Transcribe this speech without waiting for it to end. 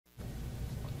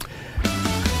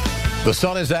The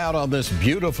sun is out on this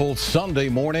beautiful Sunday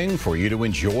morning for you to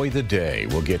enjoy the day.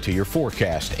 We'll get to your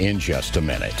forecast in just a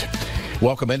minute.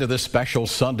 Welcome into this special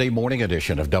Sunday morning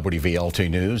edition of WVLT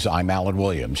News. I'm Alan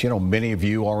Williams. You know, many of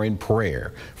you are in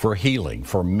prayer for healing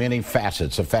for many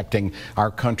facets affecting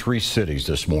our country's cities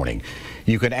this morning.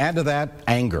 You can add to that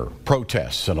anger,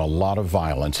 protests, and a lot of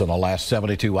violence in the last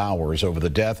 72 hours over the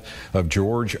death of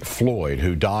George Floyd,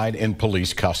 who died in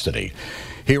police custody.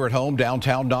 Here at home,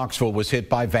 downtown Knoxville was hit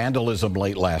by vandalism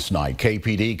late last night.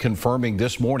 KPD confirming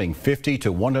this morning 50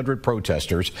 to 100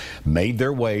 protesters made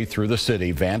their way through the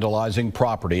city, vandalizing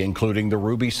property, including the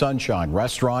Ruby Sunshine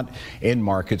restaurant in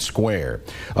Market Square.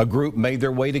 A group made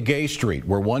their way to Gay Street,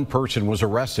 where one person was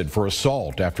arrested for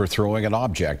assault after throwing an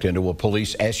object into a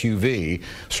police SUV,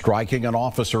 striking an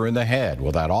officer in the head.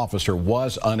 Well, that officer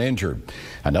was uninjured.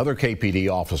 Another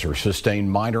KPD officer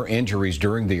sustained minor injuries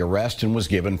during the arrest and was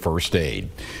given first aid.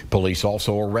 Police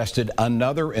also arrested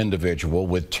another individual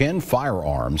with 10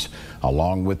 firearms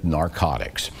along with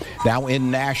narcotics. Now in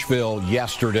Nashville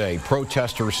yesterday,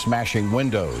 protesters smashing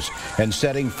windows and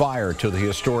setting fire to the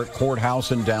historic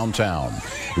courthouse in downtown.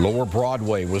 Lower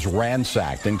Broadway was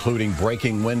ransacked, including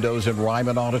breaking windows in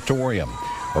Ryman Auditorium.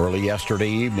 Early yesterday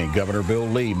evening, Governor Bill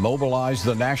Lee mobilized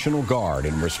the National Guard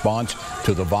in response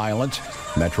to the violence.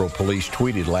 Metro Police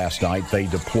tweeted last night they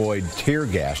deployed tear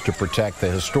gas to protect the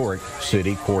historic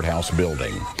city courthouse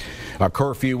building. A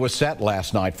curfew was set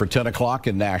last night for 10 o'clock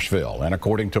in Nashville, and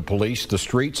according to police, the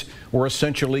streets were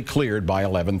essentially cleared by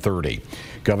 11:30.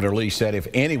 Governor Lee said if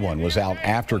anyone was out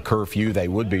after curfew, they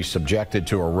would be subjected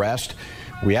to arrest.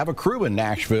 We have a crew in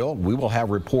Nashville. We will have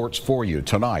reports for you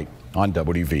tonight on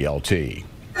WVLT.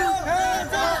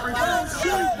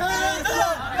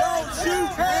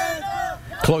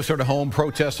 Closer to home,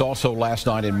 protests also last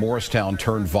night in Morristown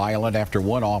turned violent after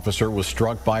one officer was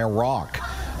struck by a rock.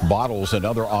 Bottles and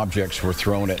other objects were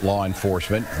thrown at law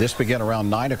enforcement. This began around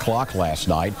 9 o'clock last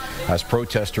night as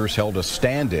protesters held a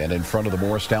stand-in in front of the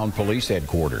Morristown Police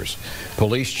Headquarters.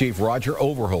 Police Chief Roger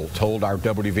Overholt told our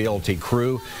WVLT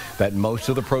crew that most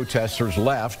of the protesters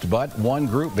left, but one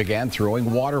group began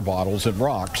throwing water bottles and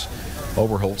rocks.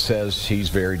 Overholt says he's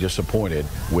very disappointed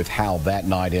with how that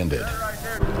night ended.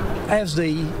 As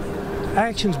the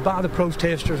actions by the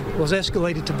protesters was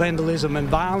escalated to vandalism and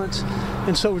violence,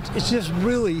 and so it's just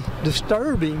really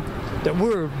disturbing that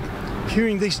we're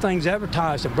hearing these things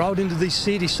advertised and brought into these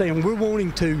cities saying we're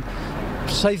wanting to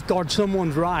safeguard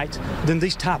someone's rights, then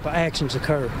these type of actions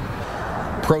occur.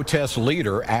 Protest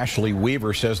leader Ashley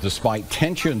Weaver says despite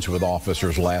tensions with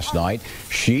officers last night,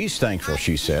 she's thankful,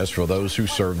 she says, for those who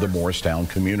serve the Morristown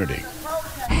community.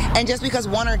 And just because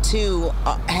one or two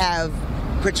have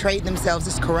portrayed themselves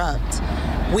as corrupt,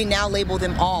 we now label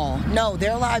them all. No,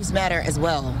 their lives matter as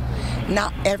well.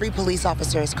 Not every police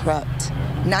officer is corrupt.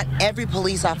 Not every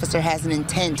police officer has an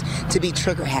intent to be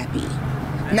trigger happy.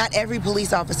 Not every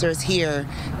police officer is here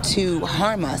to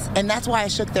harm us, and that's why I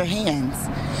shook their hands.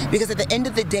 Because at the end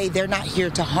of the day, they're not here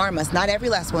to harm us, not every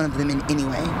last one of them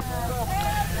anyway.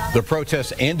 The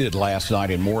protests ended last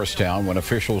night in Morristown when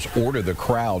officials ordered the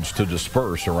crowds to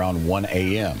disperse around 1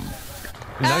 a.m.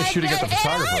 Nice shooting at the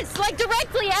photographer. At us, like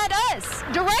directly at us.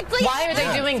 Directly. Why are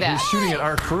they doing that? He's shooting at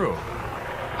our crew.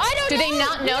 I don't know. Do they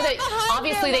not know that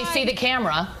obviously they see the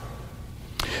camera?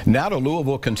 Now to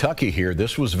Louisville, Kentucky here.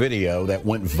 This was video that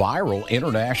went viral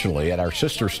internationally at our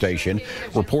sister station.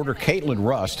 Reporter Caitlin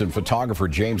Rust and photographer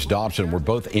James Dobson were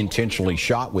both intentionally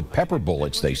shot with pepper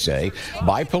bullets, they say,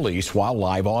 by police while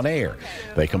live on air.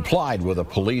 They complied with a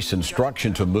police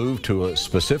instruction to move to a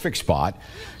specific spot.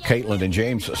 Caitlin and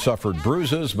James suffered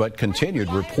bruises but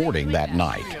continued reporting that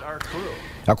night.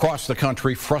 Across the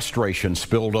country, frustration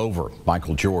spilled over.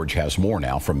 Michael George has more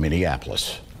now from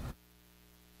Minneapolis.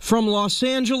 From Los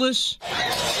Angeles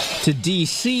to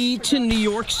D.C. to New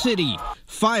York City,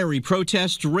 fiery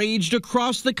protests raged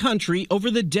across the country over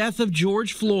the death of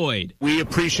George Floyd. We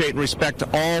appreciate and respect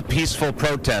all peaceful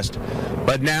protest,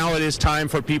 but now it is time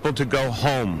for people to go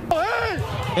home.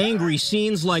 Angry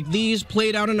scenes like these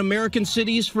played out in American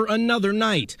cities for another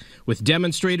night, with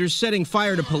demonstrators setting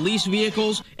fire to police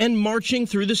vehicles and marching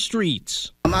through the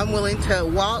streets. I'm willing to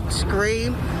walk,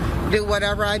 scream, do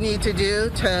whatever I need to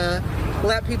do to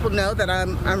let people know that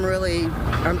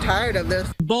I'm tired of this.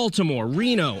 Baltimore,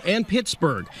 Reno, and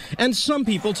Pittsburgh. And some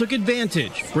people took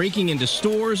advantage, breaking into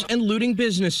stores and looting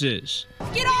businesses.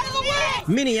 Get out of the way!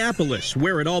 Minneapolis,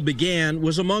 where it all began,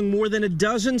 was among more than a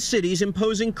dozen cities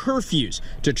imposing curfews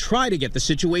to try to get the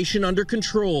situation under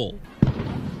control.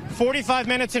 45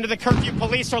 minutes into the curfew,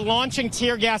 police are launching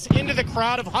tear gas into the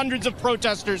crowd of hundreds of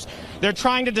protesters. They're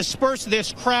trying to disperse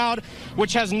this crowd,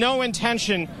 which has no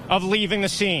intention of leaving the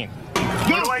scene.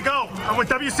 Where do I go? I'm with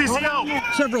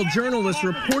WCCO. Several journalists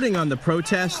reporting on the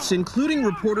protests, including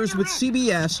reporters with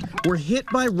CBS, were hit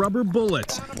by rubber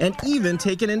bullets and even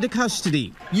taken into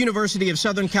custody. University of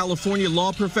Southern California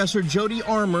law professor Jody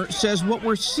Armour says what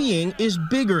we're seeing is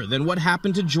bigger than what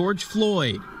happened to George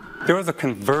Floyd. There was a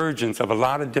convergence of a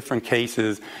lot of different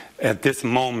cases at this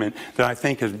moment that I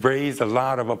think has raised a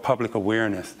lot of a public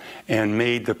awareness and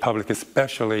made the public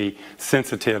especially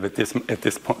sensitive at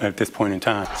this point in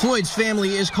time. Floyd's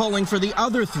family is calling for the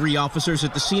other 3 officers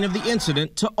at the scene of the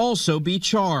incident to also be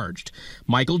charged.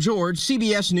 Michael George,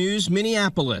 CBS News,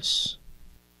 Minneapolis.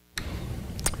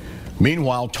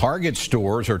 Meanwhile, Target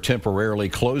stores are temporarily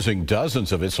closing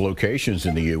dozens of its locations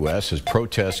in the U.S. as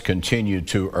protests continue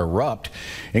to erupt.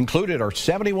 Included are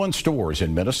 71 stores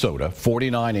in Minnesota,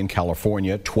 49 in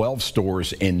California, 12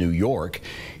 stores in New York.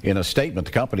 In a statement,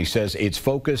 the company says its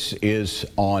focus is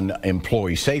on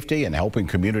employee safety and helping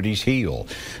communities heal.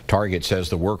 Target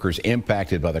says the workers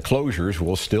impacted by the closures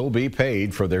will still be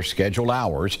paid for their scheduled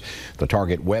hours. The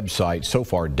Target website so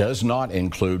far does not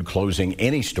include closing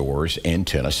any stores in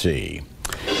Tennessee.